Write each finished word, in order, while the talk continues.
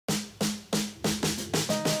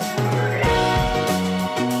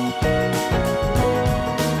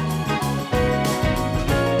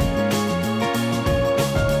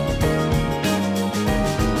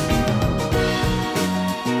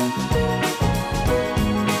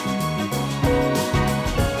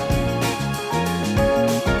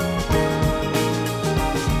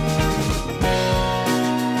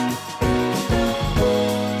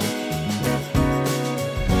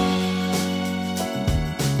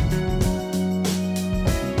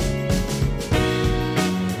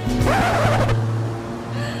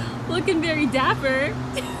looking very dapper.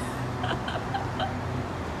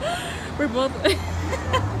 We're both...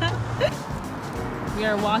 We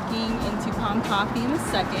are walking into Palm Coffee in a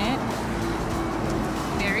second.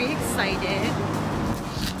 Very excited.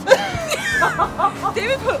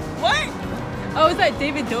 David put... What? Oh, is that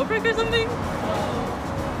David Dobrik or something?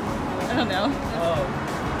 I don't know.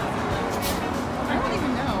 I don't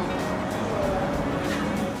even know.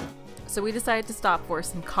 So we decided to stop for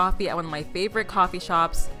some coffee at one of my favorite coffee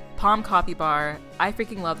shops, Palm Coffee Bar. I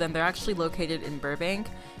freaking love them. They're actually located in Burbank,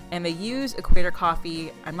 and they use Equator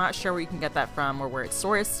coffee. I'm not sure where you can get that from or where it's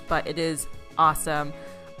sourced, but it is awesome.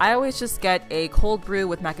 I always just get a cold brew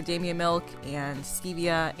with macadamia milk and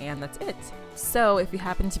stevia, and that's it. So if you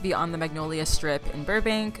happen to be on the Magnolia Strip in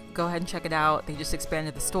Burbank, go ahead and check it out. They just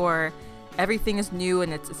expanded the store. Everything is new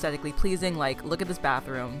and it's aesthetically pleasing. Like, look at this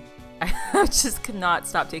bathroom. I just could not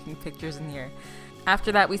stop taking pictures in here.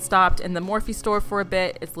 After that, we stopped in the Morphe store for a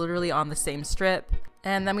bit. It's literally on the same strip.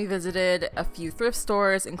 And then we visited a few thrift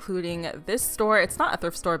stores, including this store. It's not a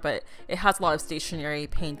thrift store, but it has a lot of stationery,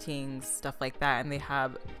 paintings, stuff like that. And they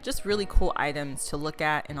have just really cool items to look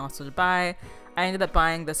at and also to buy. I ended up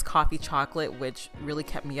buying this coffee chocolate, which really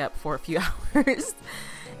kept me up for a few hours.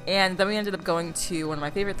 And then we ended up going to one of my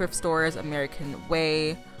favorite thrift stores, American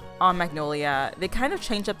Way, on Magnolia. They kind of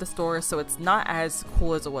changed up the store, so it's not as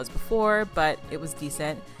cool as it was before, but it was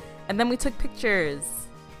decent. And then we took pictures.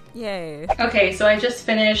 Yay. Okay, so I just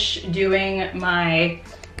finished doing my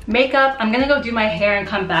makeup. I'm gonna go do my hair and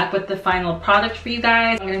come back with the final product for you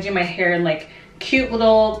guys. I'm gonna do my hair in like cute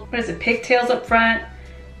little, what is it, pigtails up front,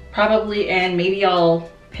 probably, and maybe I'll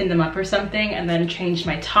pin them up or something, and then change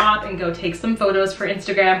my top and go take some photos for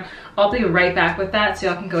Instagram. I'll be right back with that so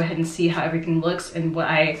y'all can go ahead and see how everything looks and what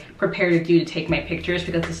I prepare to do to take my pictures,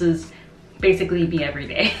 because this is basically me every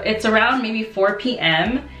day. It's around maybe 4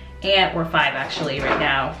 p.m. or 5 actually right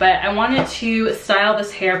now, but I wanted to style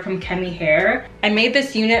this hair from Kemy Hair. I made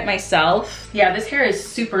this unit myself. Yeah, this hair is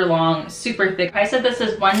super long, super thick. Price of this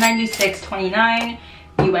is $196.29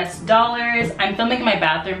 US dollars. I'm filming in my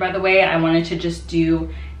bathroom, by the way. I wanted to just do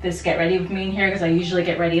this get ready with me in here because I usually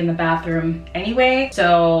get ready in the bathroom anyway,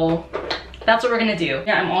 so that's what we're gonna do.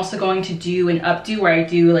 Yeah, I'm also going to do an updo where I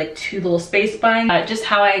do like 2 little space buns. Just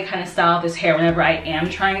how I kind of style this hair whenever I am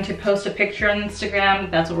trying to post a picture on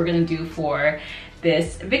Instagram. That's what we're gonna do for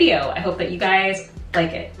this video. I hope that you guys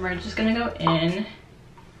like it. We're just gonna go in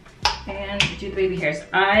and do the baby hairs.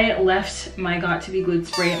 I left my Got To Be Glued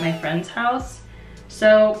spray at my friend's house,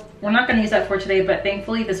 so we're not gonna use that for today, but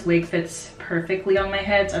thankfully this wig fits perfectly on my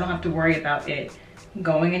head, so I don't have to worry about it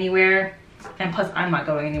going anywhere. And plus I'm not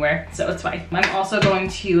going anywhere, so it's fine. I'm also going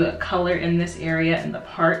to color in this area in the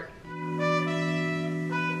part.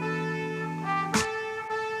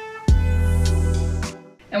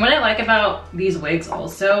 And what I like about these wigs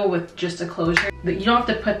also with just a closure, that you don't have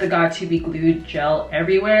to put the Got To Be Glued gel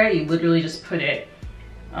everywhere. You literally just put it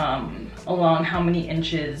along how many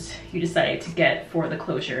inches you decide to get for the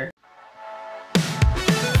closure.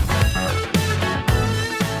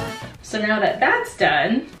 So now that that's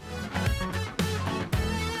done,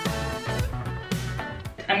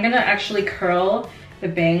 I'm gonna actually curl the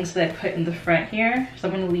bangs that I put in the front here. So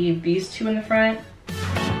I'm gonna leave these 2 in the front.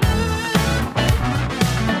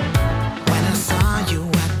 When I saw you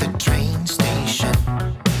at the train station.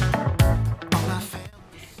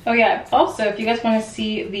 Oh yeah, also if you guys wanna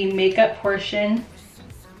see the makeup portion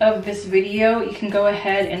of this video, you can go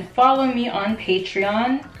ahead and follow me on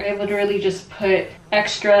Patreon. I literally just put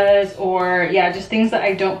extras or yeah, just things that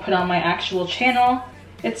I don't put on my actual channel.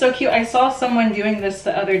 It's so cute. I saw someone doing this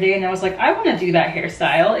the other day and I was like, I want to do that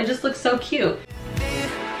hairstyle. It just looks so cute.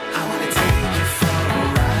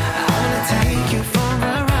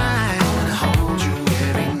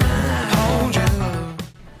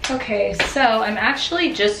 Okay, so I'm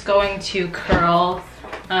actually just going to curl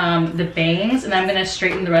the bangs, and I'm gonna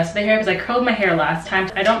straighten the rest of the hair because I curled my hair last time.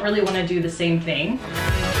 I don't really want to do the same thing.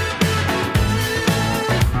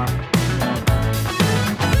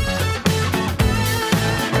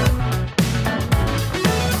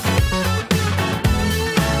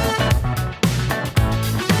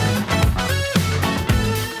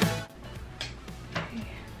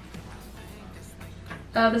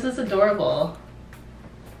 Oh, this is adorable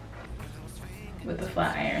with the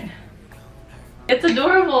flat iron. It's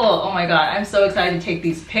adorable. Oh my god, I'm so excited to take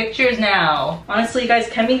these pictures now. Honestly, you guys,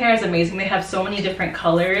 Kemy Hair is amazing. They have so many different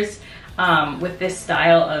colors with this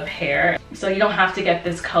style of hair. So you don't have to get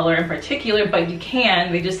this color in particular, but you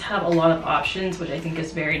can. They just have a lot of options, which I think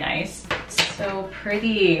is very nice. So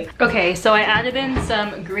pretty. Okay, so I added in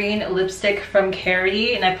some green lipstick from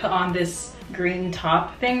Carity, and I put on this green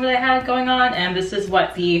top thing that I had going on, and this is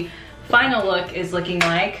what the final look is looking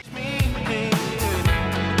like.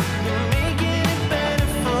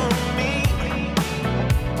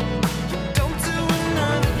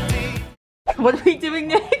 What are we doing,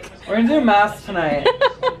 Nick? We're gonna do math tonight.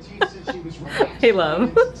 Hey,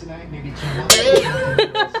 love.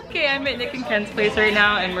 Okay, I'm at Nick and Ken's place right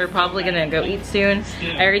now, and we're probably gonna go eat soon.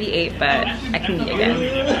 I already ate, but I can eat again.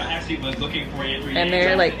 And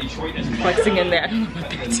they're like flexing in there. I don't know what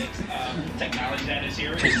they're doing.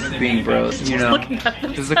 Just being bros, you know.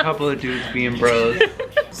 There's a couple of dudes being bros.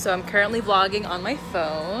 So I'm currently vlogging on my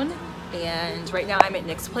phone, and right now I'm at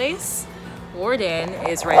Nick's place. Warden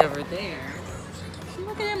is right over there.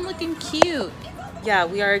 Look at him looking cute. Yeah,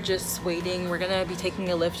 we are just waiting. We're gonna be taking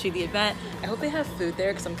a lift to the event. I hope they have food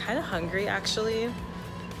there because I'm kind of hungry actually.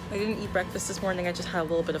 I didn't eat breakfast this morning. I just had a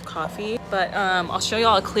little bit of coffee. But I'll show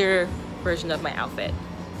y'all a clear version of my outfit.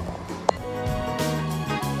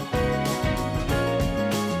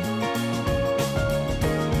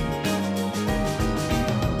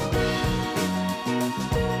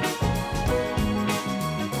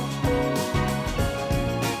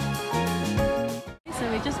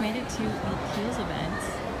 So we just made it to EQ's event.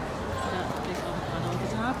 It's got a big avocado at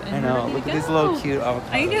the top. And I know, look at these little cute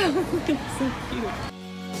avocados. I know, it's so cute.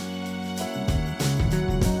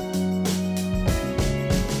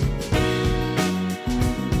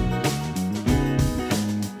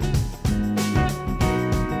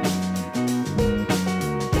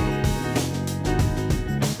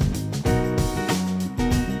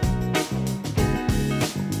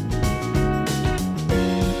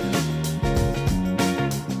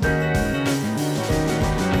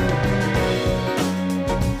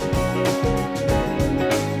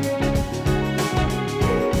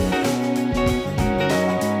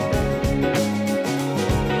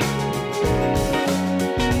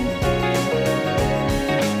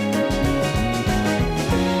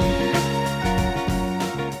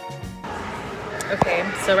 Okay,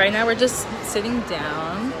 so right now we're just sitting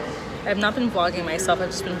down. I've not been vlogging myself,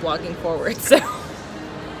 I've just been vlogging forward, so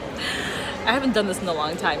I haven't done this in a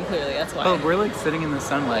long time, clearly, that's why. Oh, we're like sitting in the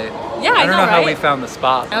sunlight. Yeah, I don't know how right? we found the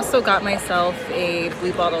spot. I also got myself a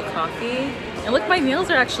Blue Bottle coffee, and look, my nails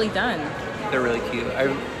are actually done. They're really cute.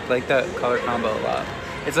 I like that color combo a lot.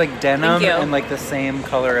 It's like denim and like the same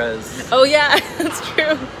color as... Oh yeah, that's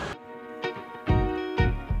true.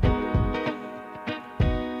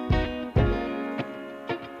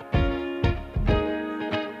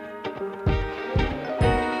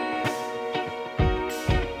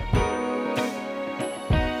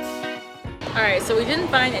 Alright, so we didn't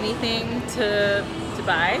find anything to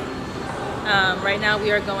buy. Right now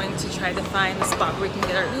we are going to try to find the spot where we can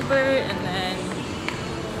get our Uber and then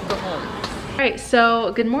go home. Alright,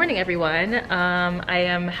 so good morning everyone. I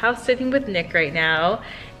am house sitting with Nick right now,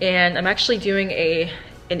 and I'm actually doing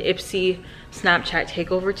an Ipsy Snapchat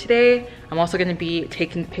takeover today. I'm also going to be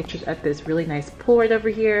taking pictures at this really nice pool right over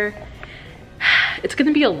here. It's going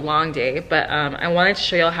to be a long day, but I wanted to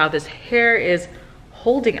show y'all how this hair is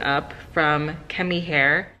holding up from Kemy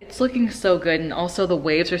Hair. It's looking so good, and also the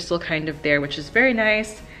waves are still kind of there, which is very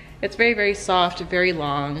nice. It's very, very soft, very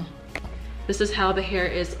long. This is how the hair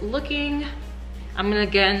is looking. I'm gonna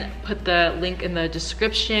again put the link in the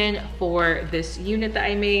description for this unit that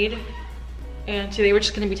I made. And today we're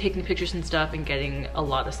just gonna be taking pictures and stuff and getting a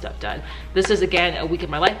lot of stuff done. This is again a week in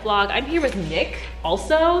my life vlog. I'm here with Nick,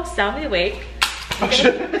 also soundly awake.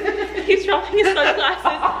 He's dropping his sunglasses.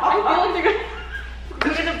 I feel like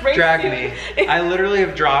they're gonna break. Drag me. I literally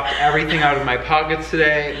have dropped everything out of my pockets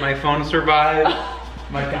today. My phone survived.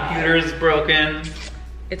 My computer is broken.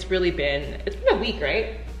 It's been a week,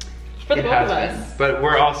 right? For the both of us. But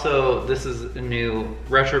we're also, this is a new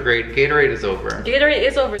retrograde. Gatorade is over. Gatorade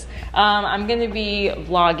is over. I'm gonna be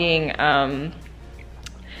vlogging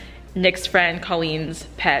Nick's friend Colleen's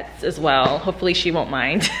pets as well. Hopefully she won't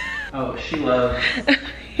mind. Oh, she loves.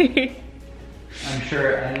 I'm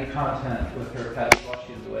sure any content with her pets while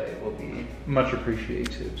she's away will be much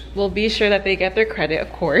appreciated. We'll be sure that they get their credit,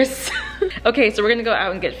 of course. Okay, so we're gonna go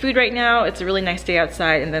out and get food right now. It's a really nice day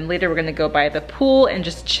outside, and then later we're gonna go by the pool and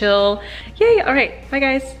just chill. Yay, all right, bye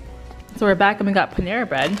guys. So we're back and we got Panera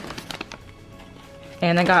bread.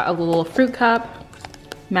 And I got a little fruit cup,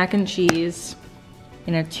 mac and cheese,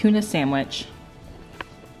 and a tuna sandwich.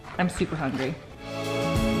 I'm super hungry.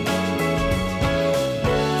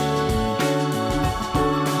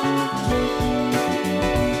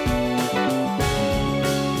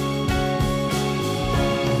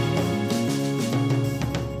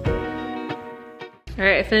 All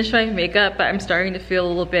right, I finished my makeup, but I'm starting to feel a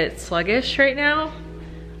little bit sluggish right now.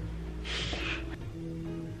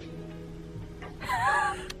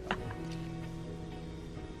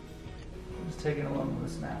 taken along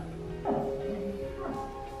with a snap.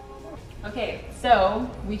 Okay, so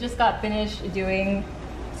we just got finished doing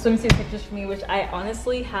swimsuit pictures for me, which I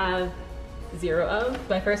honestly have 0 of.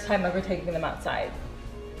 My first time ever taking them outside.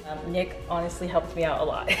 Nick honestly helped me out a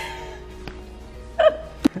lot. I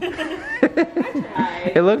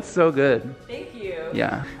tried. It looked so good. Thank you.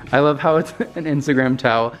 Yeah, I love how it's an Instagram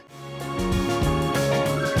towel.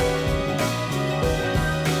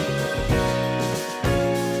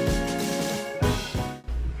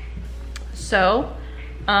 So,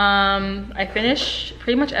 I finished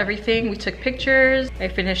pretty much everything. We took pictures. I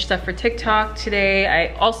finished stuff for TikTok today.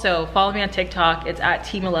 I also, follow me on TikTok. It's at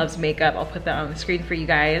Timaloveslemons. I'll put that on the screen for you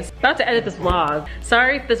guys. About to edit this vlog.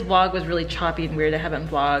 Sorry if this vlog was really choppy and weird. I haven't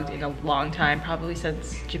vlogged in a long time, probably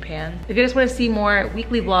since Japan. If you guys want to see more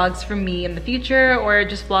weekly vlogs from me in the future or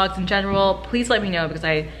just vlogs in general, please let me know because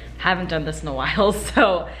I haven't done this in a while.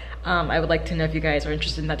 So I would like to know if you guys are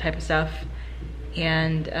interested in that type of stuff.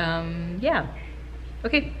 And yeah.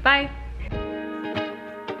 Okay, bye.